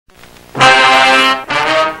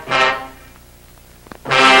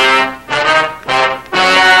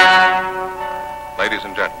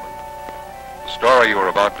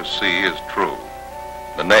see is true.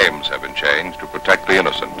 The names have been changed to protect the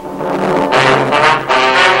innocent.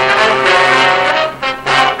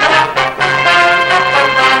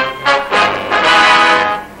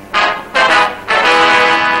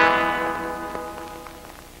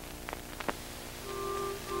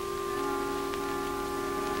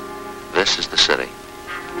 This is the city.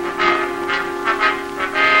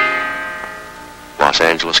 Los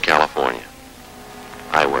Angeles, California.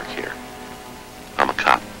 I work here. I'm a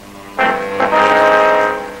cop.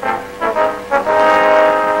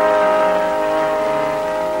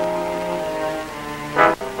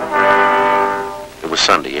 It was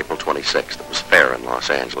Sunday, April 26th. It was fair in Los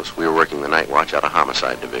Angeles. We were working the night watch out of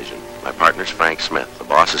Homicide Division. My partner's Frank Smith. The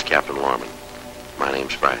boss is Captain Lorman. My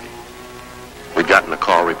name's Friday. We'd gotten a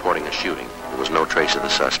call reporting a shooting. There was no trace of the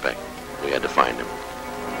suspect. We had to find him.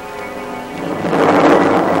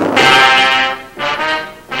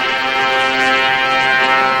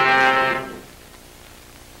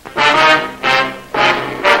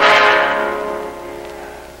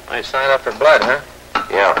 You signed up for blood, huh?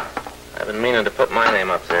 Yeah. I've been meaning to put my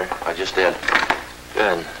name up there. I just did.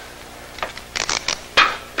 Good.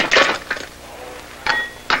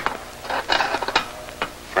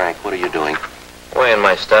 Frank, what are you doing? Weighing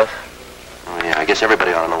my stuff. Oh, yeah, I guess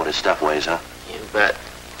everybody ought to know what his stuff weighs, huh? You bet.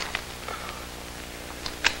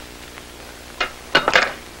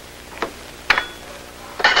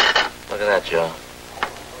 Look at that, Joe.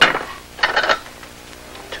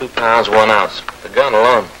 2 pounds, 1 ounce. The gun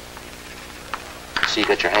alone. See, you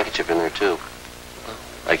got your handkerchief in there, too.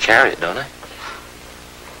 I carry it, don't I?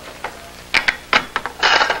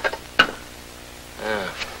 Yeah.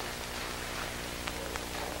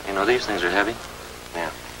 You know, these things are heavy. Yeah.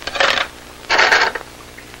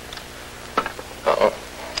 Uh-oh.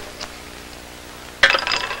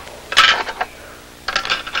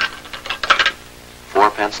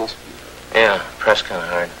 Four pencils? Yeah, press kind of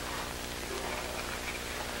hard.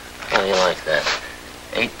 How do you like that?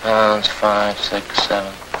 8 pounds, 5, 6,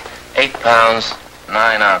 7. 8 pounds,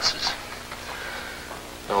 9 ounces.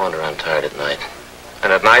 No wonder I'm tired at night.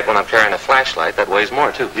 And at night, when I'm carrying a flashlight, that weighs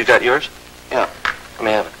more, too. You got yours? Yeah. Let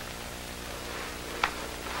me have it.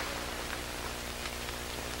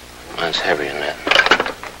 Mine's heavier than that.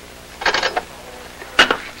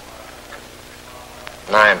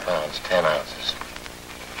 9 pounds, 10 ounces.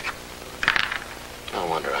 No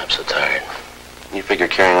wonder I'm so tired. You figure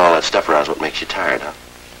carrying all that stuff around is what makes you tired, huh?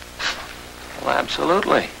 Well,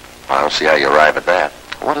 absolutely. I don't see how you arrive at that.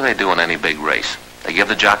 What do they do in any big race? They give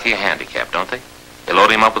the jockey a handicap, don't they? They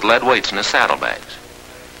load him up with lead weights in his saddlebags.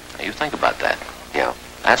 Now, you think about that. Yeah.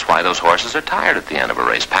 That's why those horses are tired at the end of a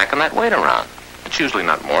race, packing that weight around. It's usually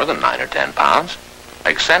not more than 9 or 10 pounds.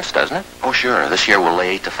 Makes sense, doesn't it? Oh, sure. This year we'll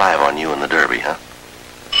lay 8-5 on you in the Derby, huh?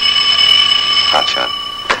 Hot shot.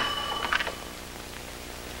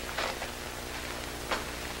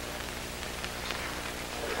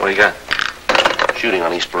 What do you got? Shooting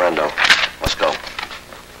on East Berendo. Let's go.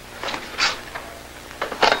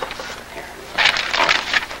 Here.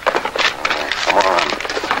 All right, come on.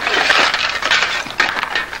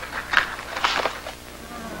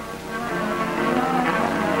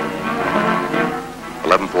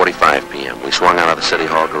 "11:45 p.m. We swung out of the City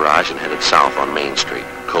Hall garage and headed south on Main Street.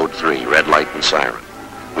 Code 3, red light and siren.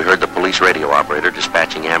 We heard the police radio operator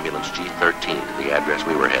dispatching ambulance G13 to the address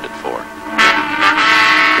we were headed for.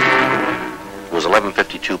 It was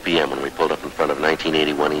 11:52 p.m. when we pulled up in front of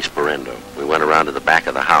 1981 East Berendo. We went around to the back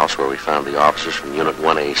of the house where we found the officers from Unit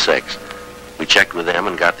 1A6. We checked with them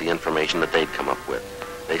and got the information that they'd come up with.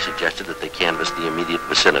 They suggested that they canvass the immediate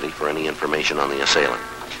vicinity for any information on the assailant.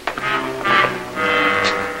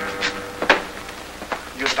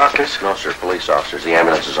 You doctors? No, sir. Police officers. The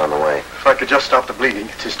ambulance is on the way. If I could just stop the bleeding.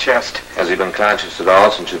 It's his chest. Has he been conscious at all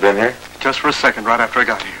since you've been here? Just for a second, right after I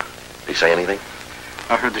got here. Did he say anything?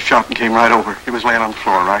 I heard the shot and came right over. He was laying on the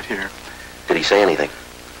floor right here. Did he say anything?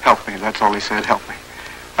 Help me, that's all he said, help me.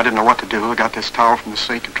 I didn't know what to do. I got this towel from the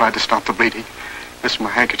sink and tried to stop the bleeding. This is my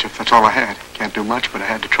handkerchief, that's all I had. Can't do much, but I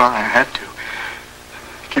had to try. I had to.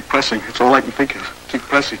 Keep pressing, it's all I can think of. Keep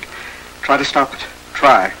pressing. Try to stop it.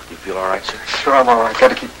 Try. You feel all right, sir? Sure, I'm all right. Got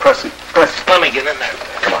to keep pressing. Press. Let me get in there.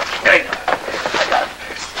 Come on. Hey.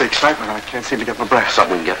 It's the excitement. I can't seem to get my breath.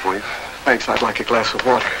 Something we can get for you? Thanks, I'd like a glass of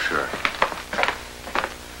water. Sure.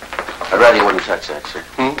 I'd rather you wouldn't touch that, sir.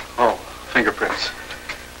 Oh, fingerprints.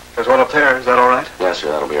 There's one up there. Is that all right? Yes, sir.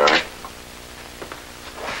 That'll be all right.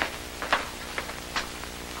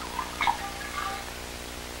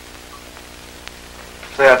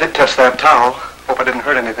 Say, I did touch that towel. Hope I didn't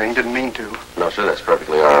hurt anything. Didn't mean to. No, sir. That's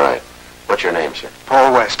perfectly all right. What's your name, sir?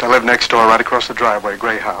 Paul West. I live next door, right across the driveway,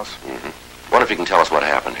 gray house. What if you can tell us what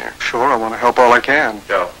happened here. Sure, I want to help all I can.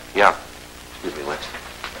 Joe. Yeah. Excuse me, West.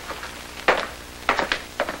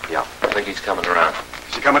 Yeah. I think he's coming around.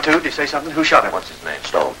 Is he coming to? Did he say something? Who shot him? What's his name?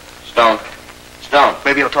 Stone. Stone. Stone.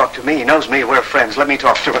 Maybe he'll talk to me. He knows me. We're friends. Let me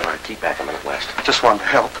talk to him. All right, keep back a minute, West. Just wanted to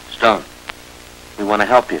help. Stone, we want to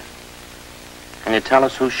help you. Can you tell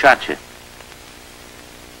us who shot you?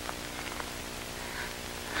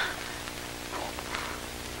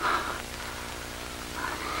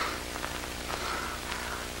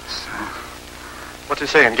 What's he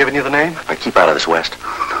saying? Giving you the name? All right, keep out of this, West.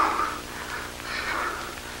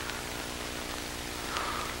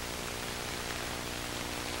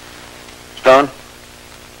 Stone?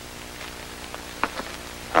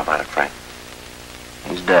 How about it, Frank?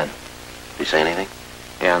 He's dead. Did he say anything?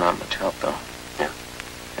 Yeah, not much help, though. Yeah.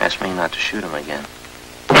 Asked me not to shoot him again.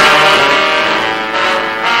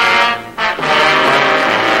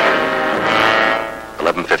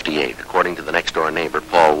 11:58. According to the next-door neighbor,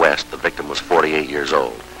 Paul West, the victim was 48 years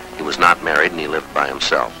old. He was not married and he lived by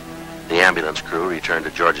himself. The ambulance crew returned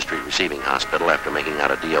to Georgia Street Receiving Hospital after making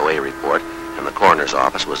out a DOA report, and the coroner's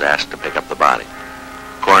office was asked to pick up the body.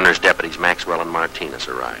 Coroner's deputies Maxwell and Martinez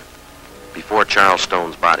arrived. Before Charles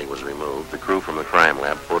Stone's body was removed, the crew from the crime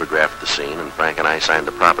lab photographed the scene, and Frank and I signed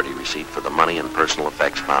the property receipt for the money and personal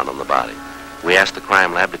effects found on the body. We asked the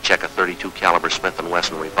crime lab to check a .32 caliber Smith &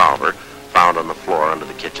 Wesson revolver found on the floor under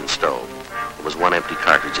the kitchen stove. There was one empty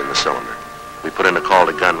cartridge in the cylinder. We put in a call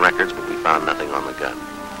to gun records, but we found nothing on the gun.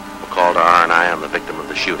 A call to R&I on the victim of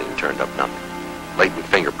the shooting turned up nothing. Latent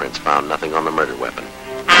fingerprints found nothing on the murder weapon.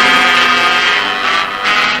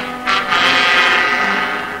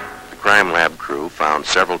 The crime lab crew found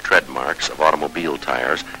several tread marks of automobile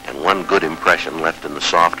tires and one good impression left in the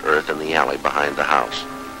soft earth in the alley behind the house.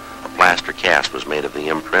 A plaster cast was made of the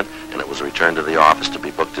imprint, and it was returned to the office to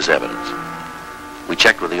be booked as evidence. We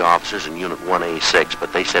checked with the officers in Unit 1A6,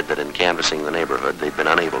 but they said that in canvassing the neighborhood, they'd been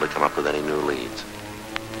unable to come up with any new leads.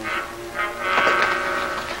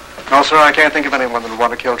 No, sir, I can't think of anyone that would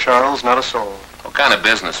want to kill Charles. Not a soul. What kind of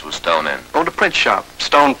business was Stone in? Owned a print shop,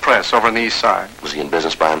 Stone Press, over on the east side. Was he in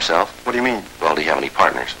business by himself? What do you mean? Well, do you have any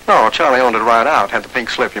partners? No, Charlie owned it right out. Had the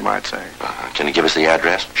pink slip, you might say. Can you give us the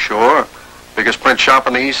address? Sure. Biggest print shop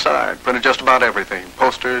on the east side. Printed just about everything.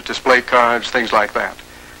 Posters, display cards, things like that.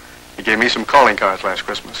 He gave me some calling cards last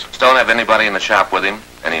Christmas. Stone have anybody in the shop with him?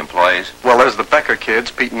 Any employees? Well, there's the Becker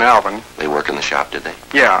kids, Pete and Alvin. They work in the shop, did they?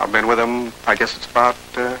 Yeah, I've been with them, I guess it's about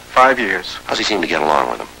 5 years. How's he seem to get along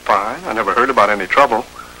with them? Fine. I never heard about any trouble.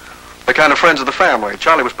 They're kind of friends of the family.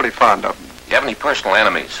 Charlie was pretty fond of them. You have any personal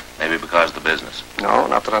enemies? Maybe because of the business? No,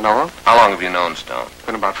 not that I know of. How long have you known Stone?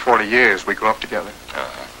 Been about 40 years. We grew up together.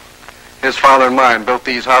 Uh-huh. His father and mine built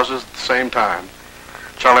these houses at the same time.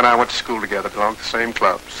 Charlie and I went to school together, belonged to the same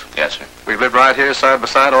clubs. Yes, sir. We've lived right here side by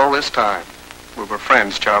side all this time. We were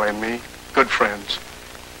friends, Charlie and me. Good friends.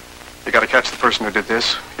 You got to catch the person who did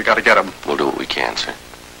this. You got to get him. We'll do what we can, sir.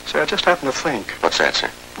 Say, I just happened to think. What's that,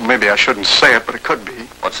 sir? Maybe I shouldn't say it, but it could be.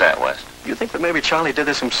 What's that, West? You think that maybe Charlie did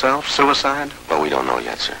this himself? Suicide? Well, we don't know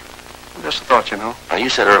yet, sir. Just a thought, you know. Now, you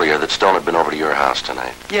said earlier that Stone had been over to your house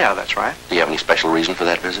tonight. Yeah, that's right. Do you have any special reason for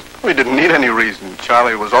that visit? We didn't need any reason.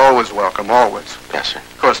 Charlie was always welcome, always. Yes, sir.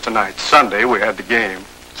 Of course, tonight, Sunday, we had the game.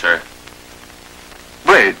 Sir?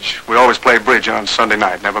 Bridge. We always play bridge on Sunday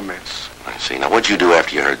night, never miss. I see. Now, what'd you do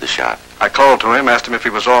after you heard the shot? I called to him, asked him if he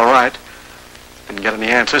was all right. Didn't get any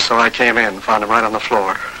answer, so I came in, found him right on the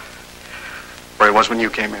floor. Where he was when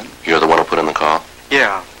you came in. You're the one who put in the call?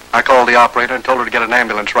 Yeah. I called the operator and told her to get an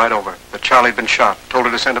ambulance right over. That Charlie'd been shot. Told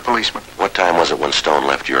her to send a policeman. What time was it when Stone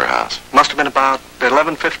left your house? Must have been about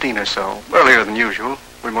 11:15 or so. Earlier than usual.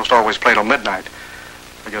 We most always play till midnight.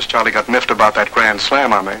 I guess Charlie got miffed about that grand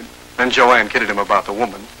slam I made. Then Joanne kidded him about the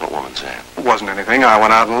woman. What woman's that? It wasn't anything. I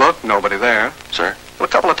went out and looked. Nobody there. Sir? Well,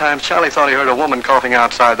 a couple of times Charlie thought he heard a woman coughing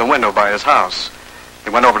outside the window by his house. He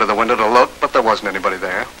went over to the window to look, but there wasn't anybody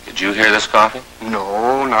there. Did you hear this coughing?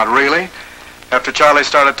 No, not really. After Charlie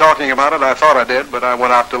started talking about it, I thought I did, but I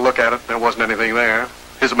went out to look at it. There wasn't anything there.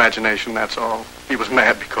 His imagination, that's all. He was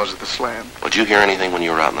mad because of the slam. Did you hear anything when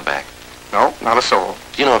you were out in the back? No, not a soul.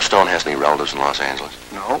 Do you know if Stone has any relatives in Los Angeles?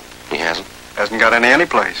 No. He hasn't? Hasn't got any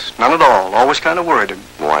place. None at all. Always kind of worried him.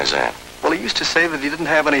 Why is that? Well, he used to say that he didn't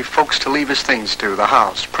have any folks to leave his things to. The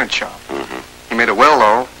house, print shop. Mm-hmm. He made a will,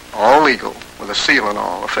 though, all legal, with a seal and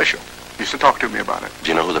all, official. He used to talk to me about it. Do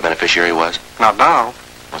you know who the beneficiary was? Not now.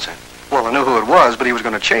 What's that? Well, I knew who it was, but he was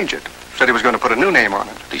going to change it. Said he was going to put a new name on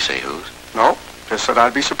it. Did he say whose? No, just said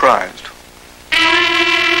I'd be surprised.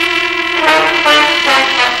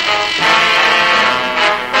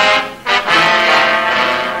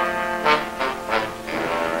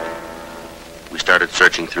 We started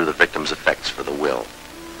searching through the victim's effects for the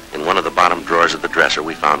dresser,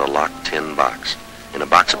 we found a locked tin box. In a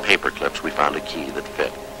box of paper clips, we found a key that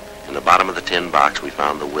fit. In the bottom of the tin box, we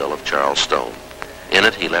found the will of Charles Stone. In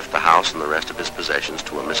it, he left the house and the rest of his possessions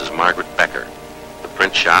to a Mrs. Margaret Becker. The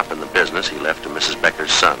print shop and the business he left to Mrs.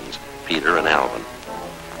 Becker's sons, Peter and Alvin.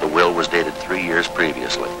 The will was dated 3 years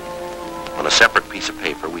previously. On a separate piece of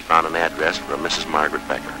paper, we found an address for a Mrs. Margaret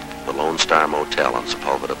Becker, the Lone Star Motel on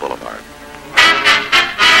Sepulveda Boulevard.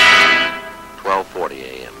 12:40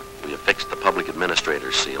 a.m. We affixed the public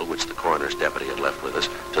administrator's seal, which the coroner's deputy had left with us,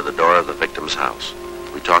 to the door of the victim's house.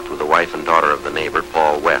 We talked with the wife and daughter of the neighbor,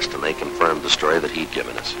 Paul West, and they confirmed the story that he'd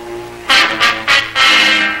given us.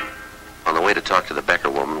 On the way to talk to the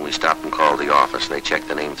Becker woman, we stopped and called the office. They checked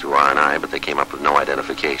the name through R&I, but they came up with no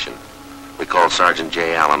identification. We called Sergeant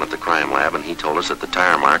J. Allen at the crime lab, and he told us that the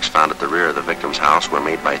tire marks found at the rear of the victim's house were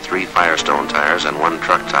made by 3 Firestone tires and 1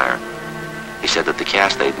 truck tire. He said that the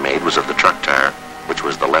cast they'd made was of the truck tire, which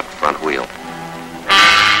was the left front wheel.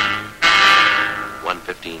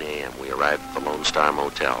 1:15 a.m. We arrived at the Lone Star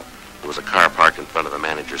Motel. There was a car parked in front of the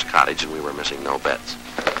manager's cottage, and we were missing no bets.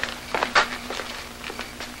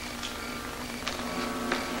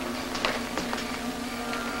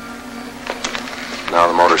 Now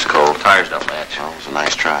the motor's cold. Tires don't match. Well, it was a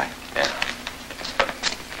nice try. Yeah.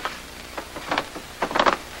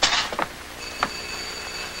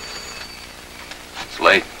 It's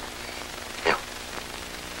late. Yeah.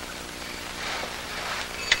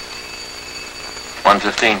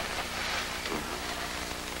 1:15.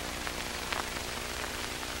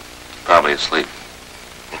 Probably asleep.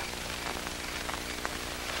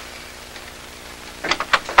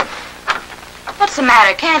 What's the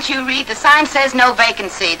matter? Can't you read? The sign says no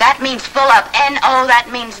vacancy. That means full up. N-O,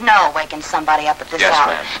 that means no. Waking somebody up at this Yes, hour.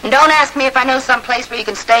 ma'am. And don't ask me if I know some place where you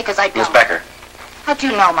can stay, because I don't. Miss Becker. How'd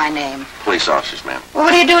you know my name? Police officers, ma'am. Well,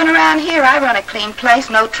 what are you doing around here? I run a clean place,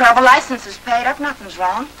 no trouble. License is paid up, nothing's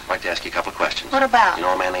wrong. I'd like to ask you a couple of questions. What about? You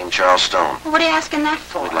know a man named Charles Stone? Well, what are you asking that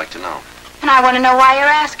for? We'd like to know. And I want to know why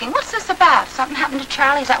you're asking. What's this about? Something happened to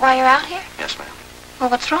Charlie? Is that why you're out here? Yes, ma'am. Well,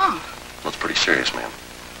 what's wrong? Well, it's pretty serious, ma'am.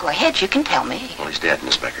 Go ahead, you can tell me. Well, he's dead,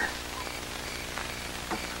 Miss Becker.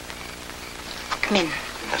 Come in.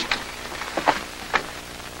 Yes, ma'am.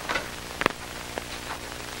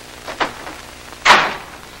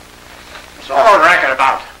 What's all the racket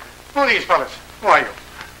about? Who are these fellas? Who are you?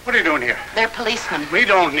 What are you doing here? They're policemen. We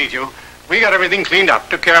don't need you. We got everything cleaned up,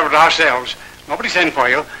 took care of it ourselves. Nobody sent for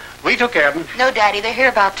you. We took care of them. No, Daddy, they're here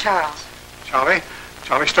about Charles. Charlie?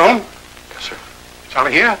 Charlie Stone? Yes, sir.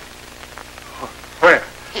 Charlie here? Where?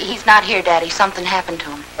 He's not here, Daddy. Something happened to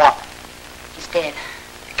him. What? He's dead.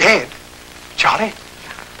 Dead? Charlie?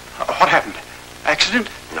 What happened? Accident?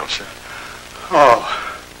 No, sir. Oh.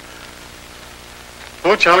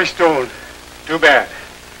 Poor Charlie Stone. Too bad.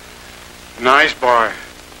 Nice boy.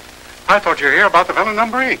 I thought you were here about the fellow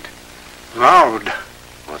number 8. Loud.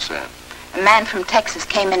 What's that? A man from Texas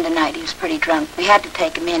came in tonight. He was pretty drunk. We had to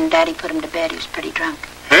take him in. Daddy put him to bed. He was pretty drunk.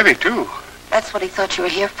 Heavy, too. That's what he thought you were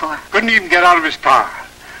here for. Couldn't even get out of his car.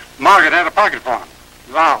 Margaret had a pocket for him.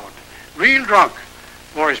 Loud. Real drunk.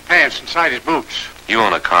 Wore his pants inside his boots. You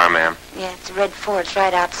own a car, ma'am? Yeah, it's a red Ford. It's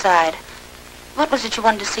right outside. What was it you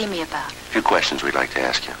wanted to see me about? A few questions we'd like to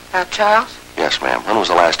ask you. About Charles? Yes, ma'am. When was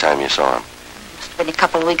the last time you saw him? Must have been a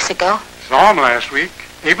couple of weeks ago. Saw him last week,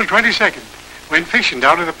 April 22nd. Went fishing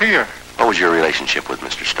down to the pier. What was your relationship with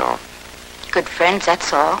Mr. Stone? Good friends,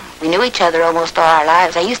 that's all. We knew each other almost all our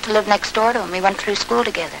lives. I used to live next door to him. We went through school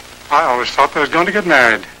together. I always thought they was going to get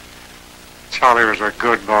married. Charlie was a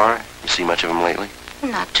good boy. You see much of him lately?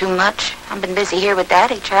 Not too much. I've been busy here with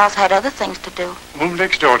Daddy. Charles had other things to do. Moved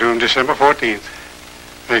next door to him December 14th.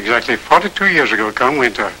 Exactly 42 years ago come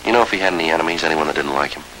winter. You know if he had any enemies, anyone that didn't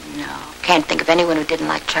like him? No, can't think of anyone who didn't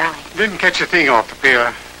like Charlie. Didn't catch a thing off the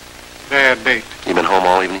pier. Bad bait. You been home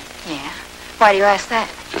all evening? Yeah. Why do you ask that?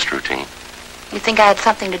 Just routine. You think I had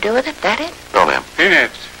something to do with it? That it? No, ma'am.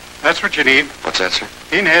 Pinheads. That's what you need. What's that, sir?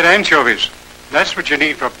 Pinhead anchovies. That's what you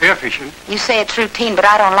need for pier fishing. You say it's routine, but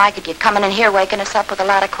I don't like it. You're coming in here waking us up with a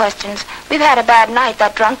lot of questions. We've had a bad night.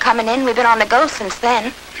 That drunk coming in. We've been on the go since then.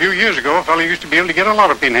 A few years ago, a fellow used to be able to get a lot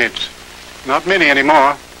of pinheads. Not many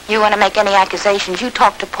anymore. You want to make any accusations, you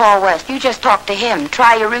talk to Paul West. You just talk to him.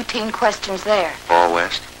 Try your routine questions there. Paul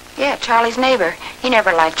West? Yeah, Charlie's neighbor. He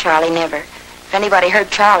never liked Charlie, never. If anybody heard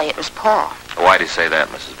Charlie, it was Paul. Why'd he say that,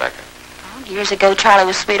 Mrs. Becker? Well, years ago, Charlie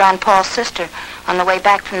was sweet on Paul's sister. On the way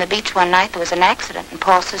back from the beach one night, there was an accident, and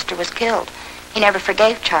Paul's sister was killed. He never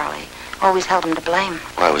forgave Charlie. Always held him to blame.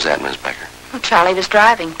 Why was that, Miss Becker? Well, Charlie was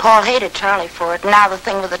driving. Paul hated Charlie for it. And now the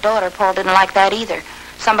thing with the daughter, Paul didn't like that either.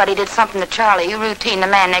 Somebody did something to Charlie. You routine the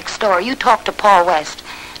man next door. You talk to Paul West.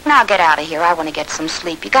 Now get out of here. I want to get some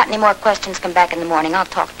sleep. You got any more questions, come back in the morning. I'll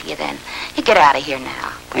talk to you then. You get out of here now.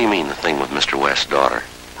 What do you mean, the thing with Mr. West's daughter?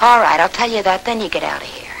 All right, I'll tell you that, then you get out of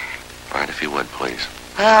here. All right, if you would, please.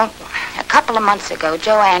 Well, a couple of months ago,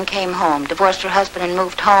 Joanne came home, divorced her husband and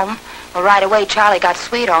moved home. Well, right away, Charlie got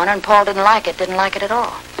sweet on her, and Paul didn't like it at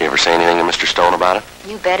all. You ever say anything to Mr. Stone about it?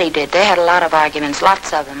 You bet he did. They had a lot of arguments,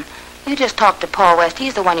 lots of them. You just talk to Paul West.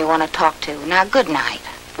 He's the one you want to talk to. Now, good night.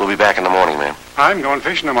 We'll be back in the morning, ma'am. I'm going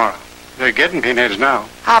fishing tomorrow. They're getting pinheads now.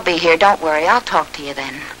 I'll be here. Don't worry. I'll talk to you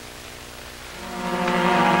then.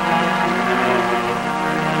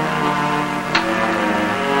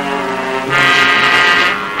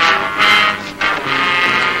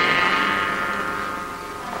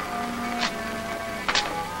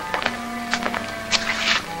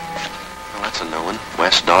 Well, that's a new one.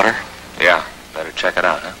 West's daughter? Yeah, better check it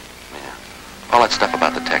out, huh? Yeah. All that stuff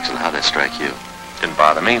about the text and how that strike you. Didn't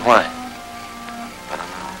bother me. Why? I don't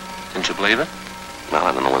know. Didn't you believe it? Well,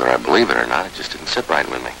 I don't know whether I believe it or not. It just didn't sit right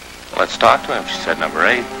with me. Well, let's talk to him. She said number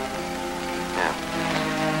 8.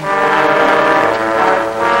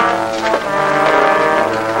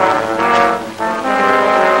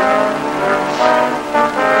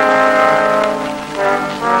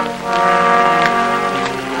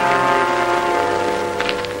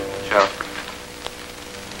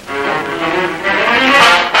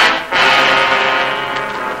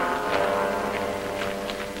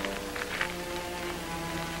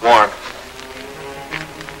 Warm.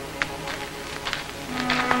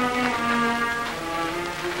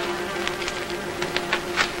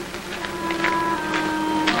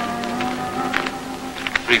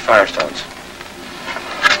 Three Firestones.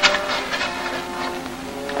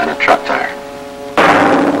 And a truck tire.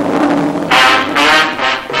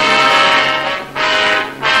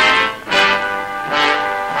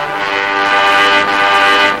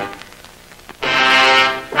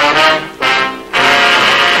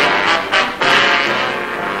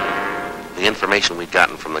 The information we'd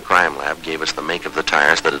gotten from the crime lab gave us the make of the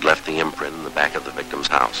tires that had left the imprint in the back of the victim's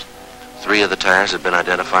house. 3 of the tires had been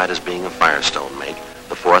identified as being a Firestone make.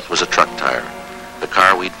 The 4th was a truck tire. The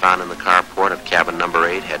car we'd found in the carport of cabin number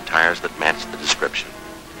 8 had tires that matched the description.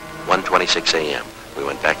 1:26 a.m. We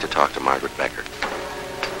went back to talk to Margaret Becker.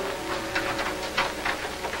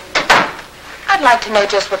 I'd like to know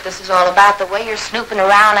just what this is all about, the way you're snooping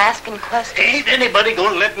around asking questions. Ain't anybody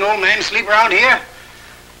going to let an old man sleep around here?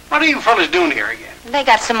 What are you fellas doing here again? They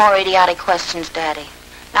got some more idiotic questions, Daddy.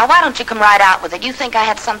 Now, why don't you come right out with it? You think I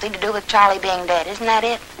had something to do with Charlie being dead, isn't that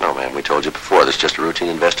it? No, ma'am, we told you before. This is just a routine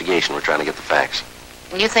investigation. We're trying to get the facts.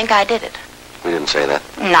 And you think I did it? We didn't say that.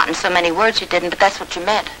 Not in so many words you didn't, but that's what you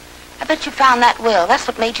meant. I bet you found that will. That's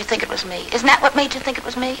what made you think it was me. Isn't that what made you think it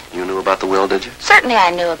was me? You knew about the will, did you? Certainly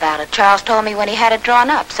I knew about it. Charles told me when he had it drawn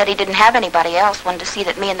up. Said he didn't have anybody else. Wanted to see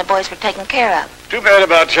that me and the boys were taken care of. Too bad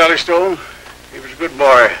about Charlie Stone. He was a good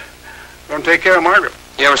boy. Going to take care of Margaret.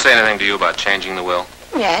 He ever say anything to you about changing the will?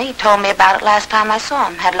 Yeah, he told me about it last time I saw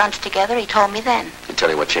him. Had lunch together. He told me then. Did he tell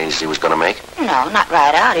you what changes he was going to make? No, not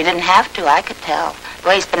right out. He didn't have to. I could tell. The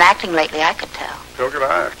way he's been acting lately, I could tell. So could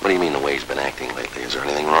I. What do you mean the way he's been acting lately? Is there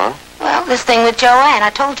anything wrong? Well, this thing with Joanne, I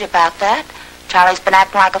told you about that. Charlie's been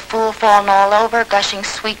acting like a fool, falling all over, gushing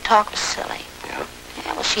sweet talk. It was silly. Yeah?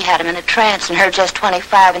 Yeah, well, she had him in a trance, and her just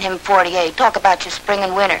 25 and him 48. Talk about your spring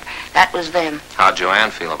and winter. That was them. How'd Joanne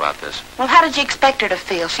feel about this? Well, how did you expect her to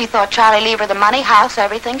feel? She thought Charlie leave her the money, house,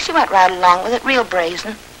 everything. She went right along with it, real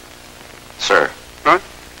brazen. Sir,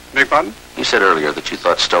 Beg pardon? you said earlier that you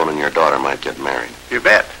thought Stone and your daughter might get married. You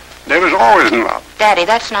bet. They was always in love. Daddy,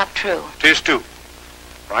 that's not true. 'Tis too.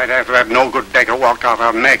 Right after that no-good beggar walked out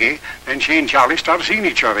on Maggie, then she and Charlie started seeing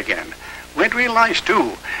each other again. Went real nice,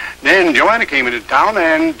 too. Then Joanna came into town,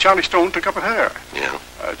 and Charlie Stone took up with her. Yeah?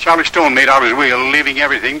 Charlie Stone made out his will, leaving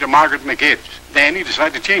everything to Margaret and the kids. Then he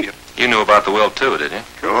decided to change it. You knew about the will, too, did you?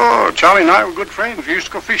 Sure, Charlie and I were good friends. We used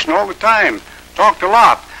to go fishing all the time. Talked a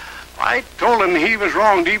lot. I told him he was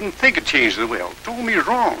wrong to even think of changing the will. Told him he was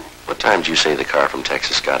wrong. What time did you say the car from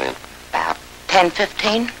Texas got in? About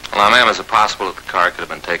 10:15. Well, now, ma'am, is it possible that the car could have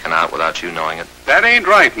been taken out without you knowing it? That ain't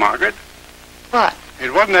right, Margaret. What?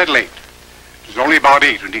 It wasn't that late. It was only about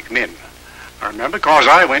 8 when he came in. I remember because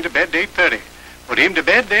I went to bed at 8:30. Put him to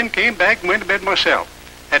bed, then came back and went to bed myself.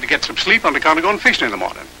 Had to get some sleep on account of going fishing in the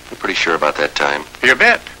morning. You're pretty sure about that time? You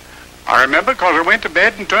bet. I remember because I went to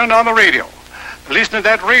bed and turned on the radio. Listened to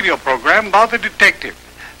that radio program about the detective.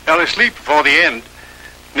 Fell asleep before the end.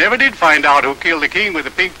 Never did find out who killed the king with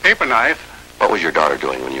the pink paper knife. What was your daughter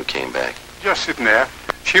doing when you came back? Just sitting there.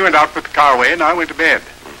 She went out with the car away and I went to bed.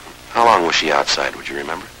 How long was she outside, would you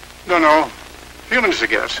remember? Don't know. A few minutes, I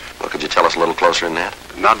guess. Well, could you tell us a little closer than that?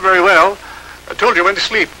 Not very well. I told you I went to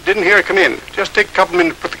sleep. Didn't hear her come in. Just take a couple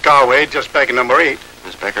minutes to put the car away, just back in number 8.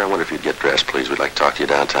 Miss Becker, I wonder if you'd get dressed, please. We'd like to talk to you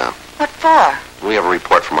downtown. What for? We have a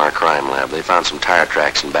report from our crime lab. They found some tire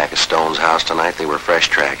tracks in back of Stone's house tonight. They were fresh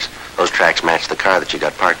tracks. Those tracks matched the car that you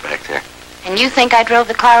got parked back there. And you think I drove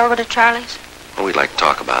the car over to Charlie's? Well, we'd like to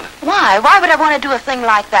talk about it. Why? Why would I want to do a thing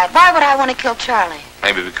like that? Why would I want to kill Charlie?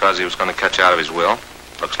 Maybe because he was going to cut you out of his will.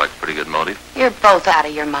 Looks like a pretty good motive. You're both out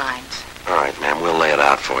of your minds. All right, ma'am, we'll lay it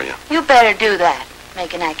out for you. You better do that.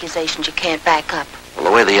 Making accusations you can't back up. Well,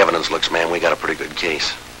 the way the evidence looks, ma'am, we got a pretty good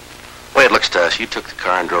case. The way it looks to us, you took the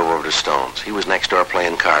car and drove over to Stone's. He was next door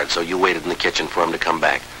playing cards, so you waited in the kitchen for him to come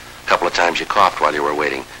back. A couple of times you coughed while you were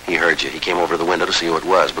waiting. He heard you. He came over to the window to see who it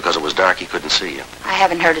was. Because it was dark, he couldn't see you. I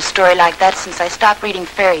haven't heard a story like that since I stopped reading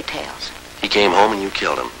fairy tales. He came home and you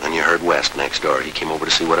killed him. Then you heard West next door. He came over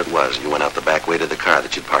to see what it was. You went out the back way to the car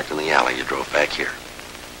that you'd parked in the alley. You drove back here.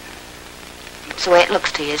 It's the way it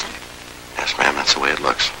looks to you, isn't it? Yes, ma'am, that's the way it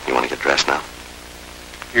looks. You want to get dressed now?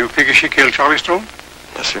 You figure she killed Charlie Stone?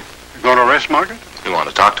 Yes, sir. You going to arrest Margaret? You want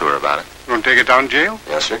to talk to her about it? You going to take her down to jail?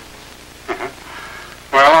 Yes, sir.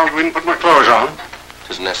 Well, I'll go in and put my clothes on.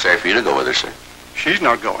 It isn't necessary for you to go with her, sir. She's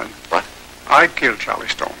not going. What? I killed Charlie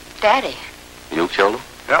Stone. Daddy. You killed him?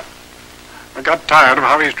 Yep. I got tired of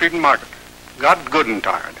how he was treating Margaret. Got good and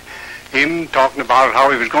tired. Him talking about how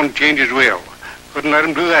he was going to change his will. Couldn't let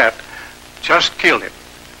him do that. Just killed him.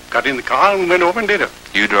 Got in the car and went over and did it.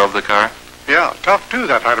 You drove the car? Yeah, tough too,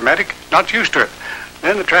 that automatic. Not used to it.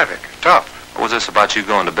 Then the traffic. Tough. What was this about you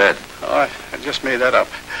going to bed? Oh, I just made that up.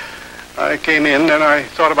 I came in and I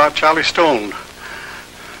thought about Charlie Stone.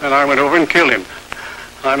 And I went over and killed him.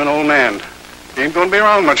 I'm an old man. He ain't going to be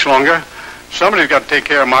around much longer. Somebody's got to take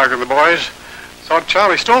care of Margaret and the boys. Thought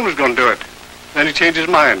Charlie Stone was going to do it. Then he changed his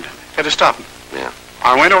mind. Had to stop him. Yeah.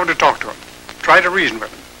 I went over to talk to him. Tried to reason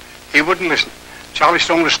with him. He wouldn't listen. Charlie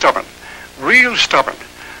Stone was stubborn. Real stubborn.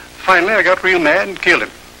 Finally, I got real mad and killed him.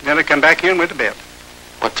 Then I come back here and went to bed.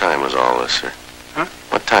 What time was all this, sir? Huh?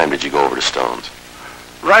 What time did you go over to Stone's?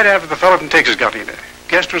 Right after the fellow from Texas got in there.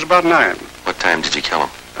 Guessed it was about 9. What time did you kill him?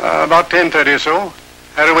 About 10:30 or so.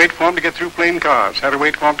 Had to wait for him to get through playing cards. Had to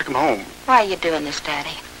wait for him to come home. Why are you doing this,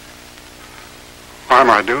 Daddy? Why am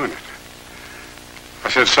I doing it? I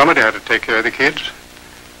said somebody had to take care of the kids.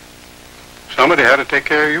 Somebody had to take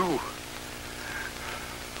care of you.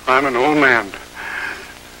 I'm an old man.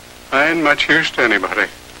 I ain't much use to anybody.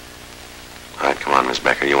 All right, come on, Miss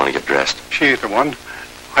Becker. You want to get dressed? She ain't the one.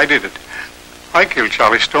 I did it. I killed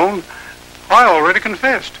Charlie Stone. I already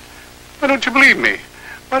confessed. Why don't you believe me?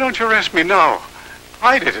 Why don't you arrest me now?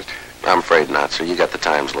 I did it. I'm afraid not, sir. You got the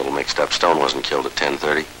times a little mixed up. Stone wasn't killed at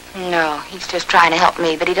 10:30. No, he's just trying to help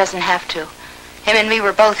me, but he doesn't have to. Him and me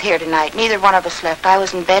were both here tonight. Neither one of us left. I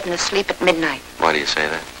was in bed and asleep at midnight. Why do you say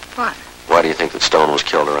that? What? Why do you think that Stone was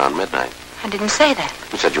killed around midnight? I didn't say that.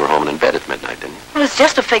 You said you were home and in bed at midnight, didn't you? Well, it's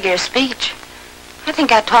just a figure of speech. I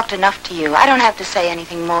think I talked enough to you. I don't have to say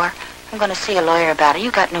anything more. I'm going to see a lawyer about it.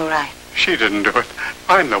 You got no right. She didn't do it.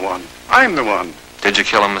 I'm the one. I'm the one. Did you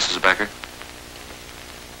kill him, Mrs. Becker?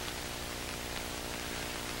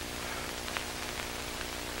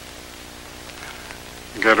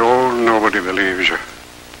 Get old, nobody believes you.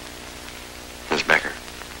 Miss Becker.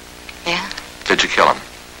 Yeah? Did you kill him?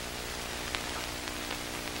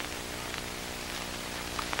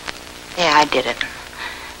 Yeah, I did it.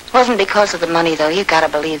 It wasn't because of the money, though. You got to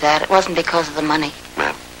believe that. It wasn't because of the money.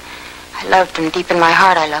 Ma'am. I loved him. Deep in my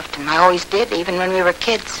heart, I loved him. I always did, even when we were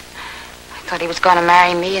kids. I thought he was going to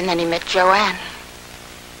marry me, and then he met Joanne.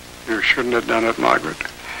 You shouldn't have done it, Margaret.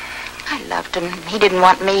 I loved him. He didn't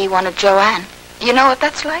want me. He wanted Joanne. You know what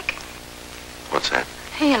that's like? What's that?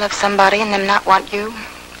 You love somebody and them not want you.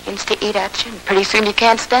 Begins to eat at you, and pretty soon you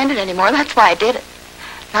can't stand it anymore. That's why I did it.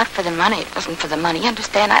 Not for the money. It wasn't for the money. You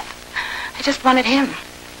understand? I just wanted him.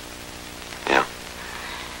 Yeah.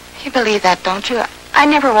 You believe that, don't you? I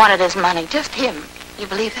never wanted his money. Just him. You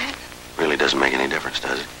believe that? Really doesn't make any difference,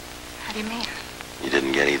 does it? How do you mean? You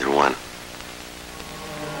didn't get either one.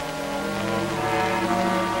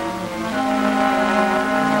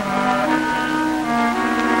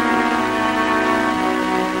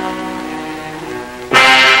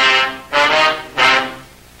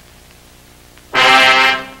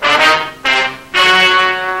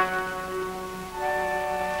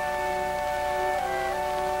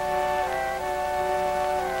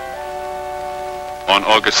 On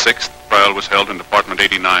August 6th, trial was held in Department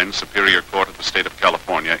 89, Superior Court of the State of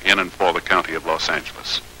California, in and for the County of Los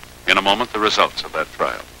Angeles. In a moment, the results of that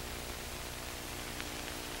trial.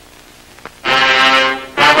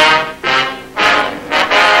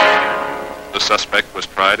 The suspect was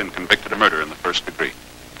tried and convicted of murder in the first degree.